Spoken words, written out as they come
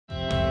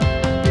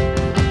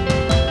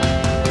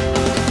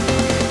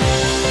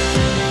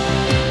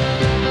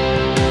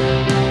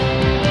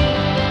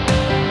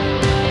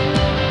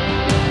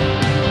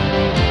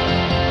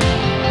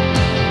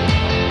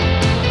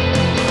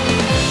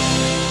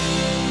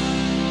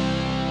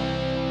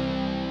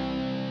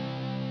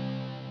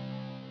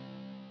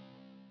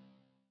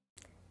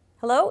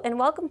Hello and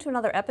welcome to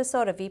another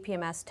episode of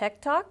EPMS Tech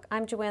Talk.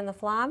 I'm Joanne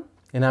LaFlamme.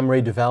 And I'm Ray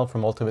Duval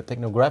from Ultimate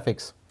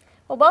TechnoGraphics.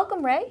 Well,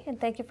 welcome Ray, and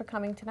thank you for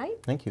coming tonight.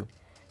 Thank you.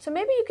 So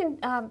maybe you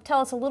can tell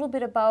us a little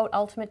bit about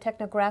Ultimate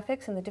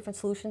TechnoGraphics and the different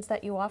solutions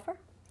that you offer?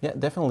 Yeah,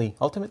 definitely.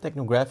 Ultimate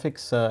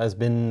TechnoGraphics has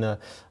been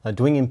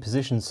doing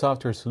in-position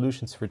software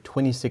solutions for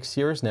 26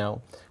 years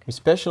now. We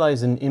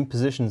specialize in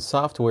in-position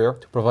software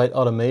to provide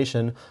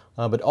automation,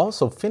 but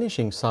also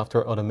finishing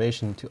software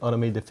automation to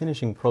automate the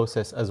finishing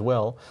process as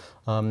well.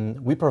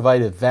 We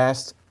provide a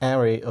vast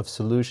array of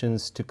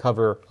solutions to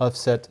cover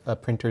offset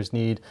printers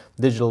need,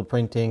 digital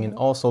printing, and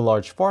also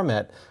large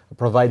format,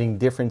 providing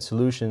different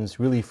solutions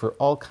really for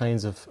all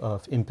kinds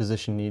of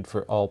in-position need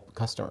for all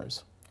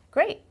customers.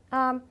 Great.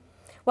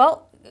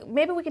 Well,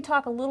 maybe we could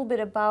talk a little bit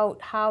about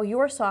how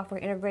your software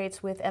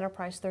integrates with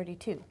Enterprise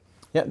 32.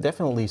 Yeah,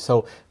 definitely.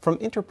 So from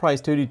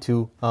Enterprise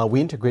 32,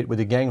 we integrate with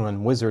the Gang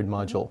Run Wizard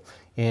module.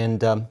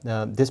 And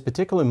this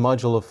particular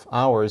module of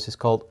ours is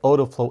called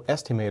Auto Flow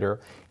Estimator,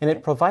 and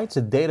it provides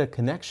a data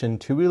connection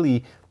to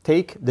really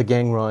take the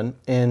gang run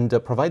and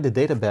provide the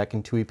data back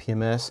into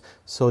EPMS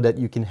so that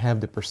you can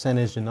have the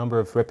percentage, the number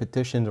of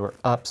repetitions or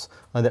ups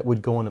that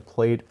would go on a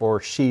plate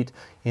or sheet.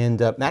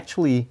 And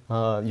actually,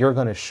 you're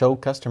going to show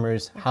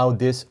customers how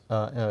this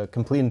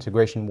complete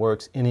integration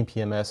works in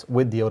EPMS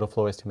with the Auto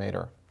Flow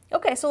Estimator.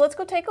 Okay, so let's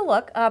go take a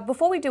look.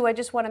 Before we do, I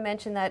just want to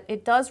mention that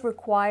it does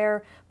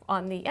require,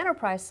 on the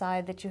enterprise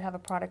side, that you have a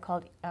product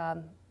called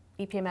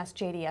EPMS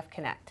JDF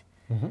Connect.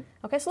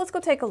 Okay, so let's go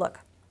take a look.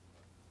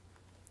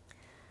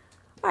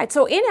 All right,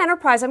 so in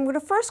Enterprise, I'm going to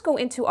first go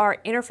into our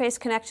interface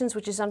connections,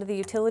 which is under the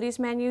Utilities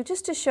menu,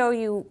 just to show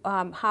you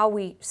how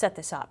we set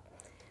this up.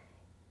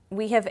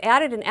 We have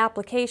added an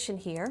application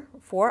here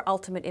for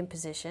Ultimate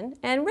Imposition,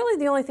 and really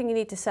the only thing you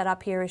need to set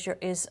up here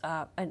is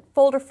a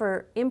folder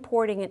for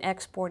importing and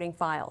exporting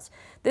files.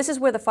 This is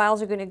where the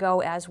files are going to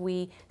go as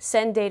we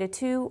send data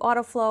to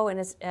Autoflow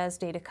and as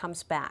data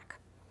comes back.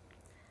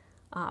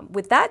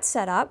 With that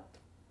set up,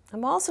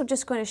 I'm also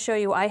just going to show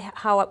you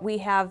how we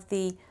have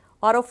the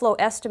Autoflow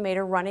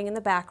Estimator running in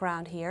the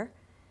background here.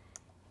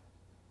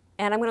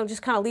 And I'm going to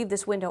just kind of leave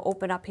this window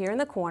open up here in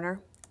the corner.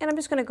 And I'm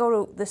just going to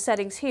go to the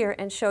settings here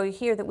and show you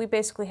here that we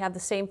basically have the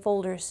same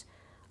folders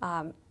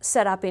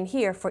set up in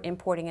here for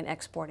importing and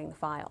exporting the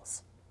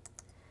files.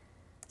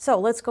 So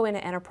let's go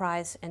into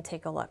Enterprise and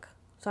take a look.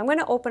 So I'm going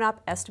to open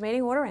up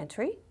Estimating Order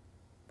Entry.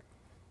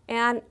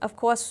 And of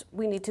course,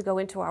 we need to go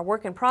into our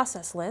work in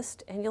process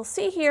list. And you'll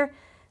see here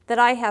that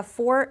I have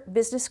 4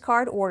 business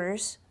card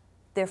orders.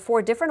 They're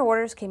 4 different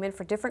orders, came in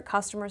for different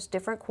customers,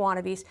 different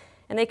quantities,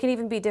 and they can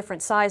even be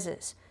different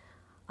sizes.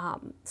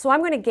 So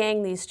I'm going to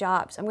gang these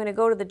jobs. I'm going to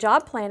go to the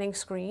job planning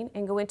screen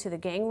and go into the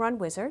Gang Run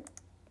Wizard.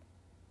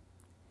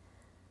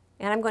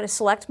 And I'm going to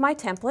select my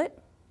template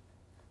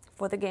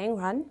for the gang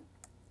run.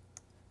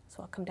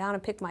 So I'll come down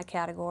and pick my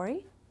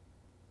category,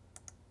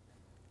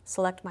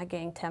 select my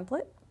gang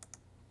template.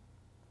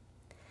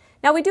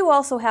 Now we do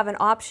also have an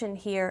option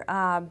here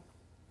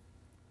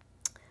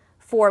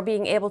for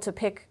being able to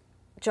pick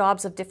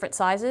jobs of different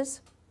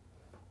sizes.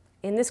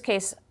 In this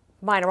case,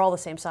 mine are all the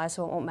same size,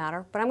 so it won't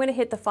matter. But I'm going to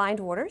hit the Find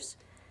Orders,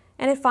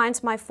 and it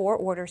finds my 4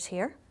 orders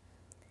here.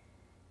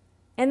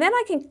 And then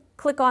I can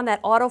click on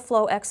that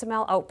Autoflow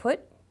XML Output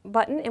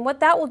button, and what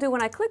that will do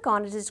when I click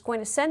on it is it's going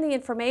to send the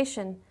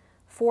information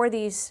for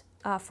these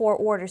 4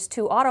 orders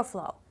to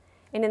Autoflow.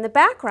 And in the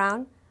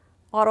background,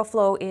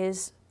 Autoflow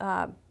is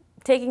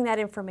taking that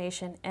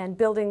information and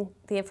building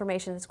the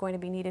information that's going to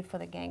be needed for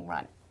the gang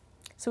run.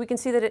 So we can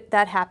see that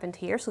that happened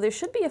here. So there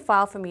should be a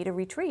file for me to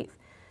retrieve.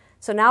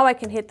 So now I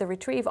can hit the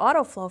Retrieve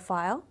Autoflow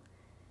file,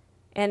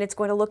 and it's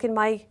going to look in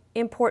my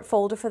import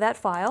folder for that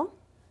file.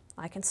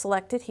 I can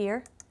select it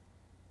here.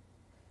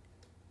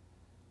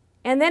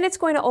 And then it's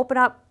going to open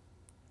up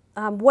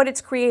what it's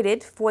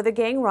created for the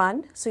gang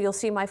run. So you'll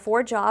see my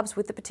 4 jobs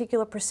with the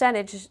particular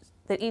percentage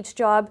that each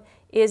job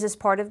is as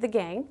part of the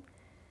gang.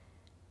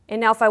 And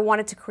now if I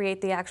wanted to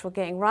create the actual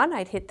gang run,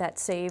 I'd hit that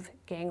Save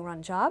Gang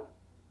Run Job.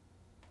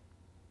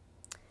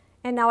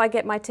 And now I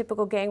get my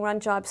typical gang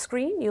run job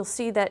screen. You'll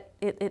see that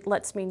it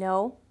lets me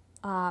know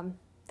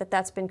that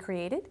that's been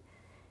created.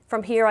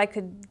 From here I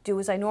could do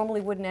as I normally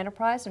would in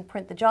Enterprise and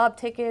print the job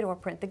ticket or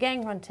print the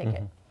gang run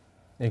ticket.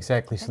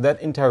 Exactly. So that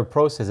entire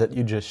process that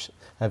you just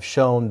have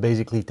shown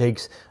basically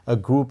takes a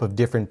group of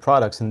different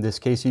products. In this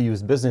case you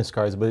use business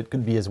cards, but it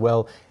could be as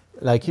well,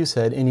 like you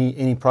said,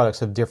 any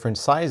products of different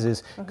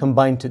sizes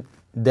combined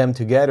them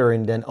together,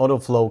 and then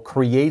Autoflow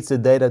creates the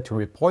data to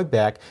report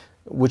back,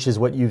 which is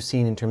what you've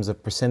seen in terms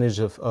of percentage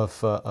of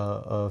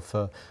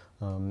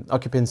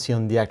occupancy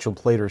on the actual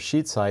plate or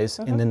sheet size,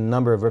 and then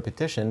number of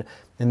repetition.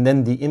 And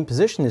then the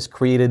imposition is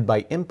created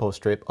by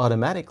ImpoStrip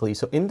automatically.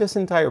 So in this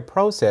entire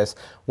process,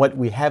 what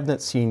we have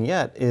not seen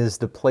yet is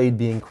the plate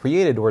being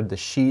created or the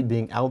sheet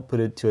being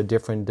outputted to a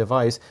different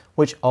device,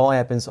 which all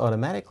happens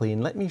automatically.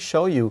 And let me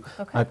show you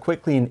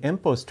quickly in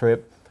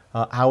ImpoStrip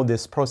how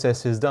this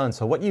process is done.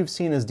 So what you've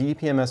seen is the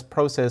EPMS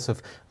process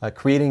of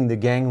creating the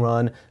gang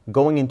run,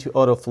 going into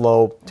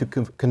Autoflow to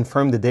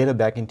confirm the data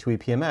back into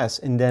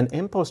EPMS, and then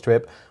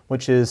ImpoStrip,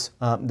 which is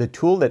the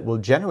tool that will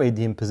generate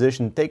the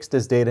imposition, takes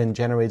this data and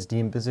generates the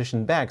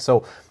imposition back.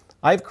 So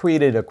I've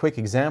created a quick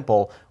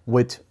example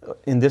with,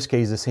 in this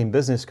case, the same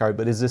business card,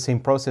 but it's the same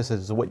process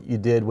as what you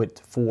did with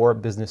 4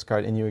 business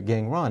card in your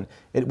gang run.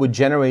 It would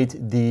generate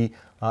the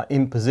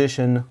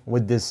imposition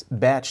with this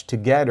batch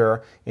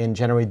together and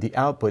generate the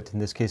output, in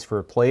this case for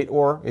a plate,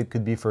 or it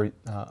could be for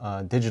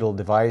a digital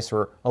device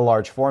or a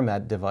large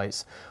format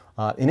device.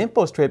 An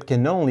ImpoStrip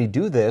can not only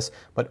do this,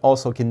 but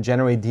also can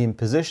generate the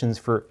impositions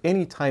for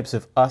any types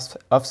of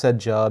offset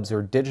jobs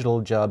or digital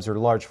jobs or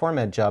large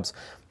format jobs.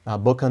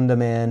 Book on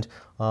demand,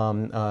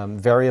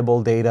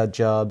 variable data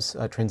jobs,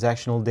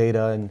 transactional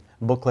data, and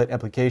booklet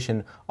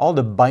application, all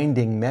the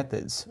binding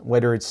methods,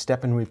 whether it's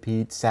step and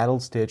repeat, saddle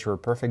stitch, or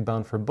perfect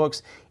bound for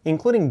books,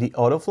 including the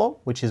Autoflow,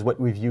 which is what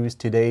we've used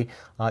today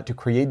to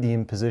create the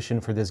imposition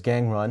for this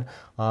gang run,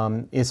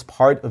 is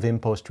part of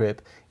ImpoStrip.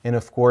 And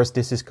of course,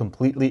 this is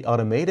completely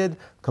automated.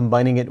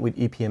 Combining it with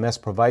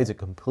EPMS provides a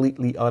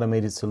completely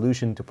automated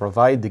solution to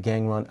provide the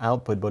gang run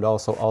output, but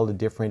also all the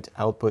different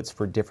outputs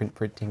for different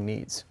printing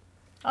needs.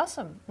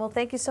 Awesome. Well,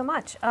 thank you so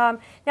much. Now,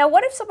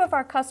 what if some of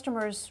our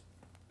customers,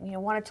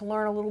 wanted to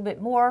learn a little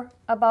bit more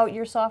about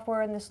your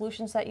software and the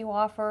solutions that you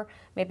offer,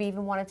 maybe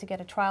even wanted to get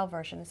a trial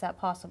version? Is that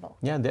possible?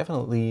 Yeah,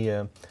 definitely.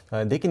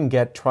 They can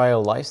get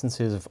trial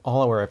licenses of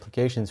all our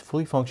applications,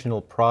 fully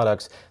functional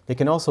products. They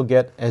can also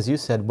get, as you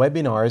said,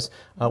 webinars,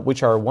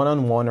 which are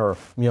one-on-one or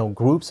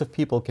groups of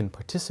people can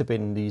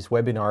participate in these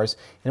webinars.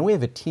 And we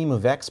have a team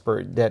of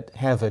experts that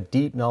have a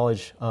deep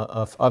knowledge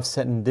of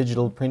offset and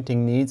digital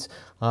printing needs.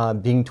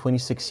 Being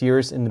 26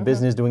 years in the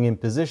business doing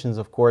impositions,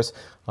 of course,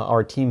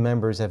 our team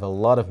members have a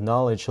lot of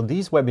knowledge. So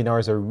these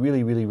webinars are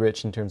really, really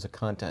rich in terms of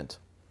content.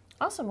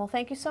 Awesome. Well,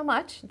 thank you so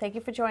much. Thank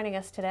you for joining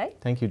us today.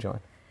 Thank you,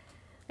 Joanne.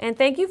 And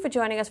thank you for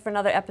joining us for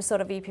another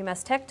episode of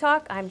EPMS Tech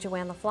Talk. I'm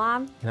Joanne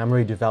LaFlamme. And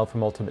I'm Duval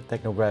from Ultimate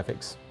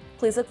TechnoGraphics.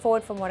 Please look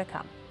forward for more to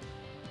come.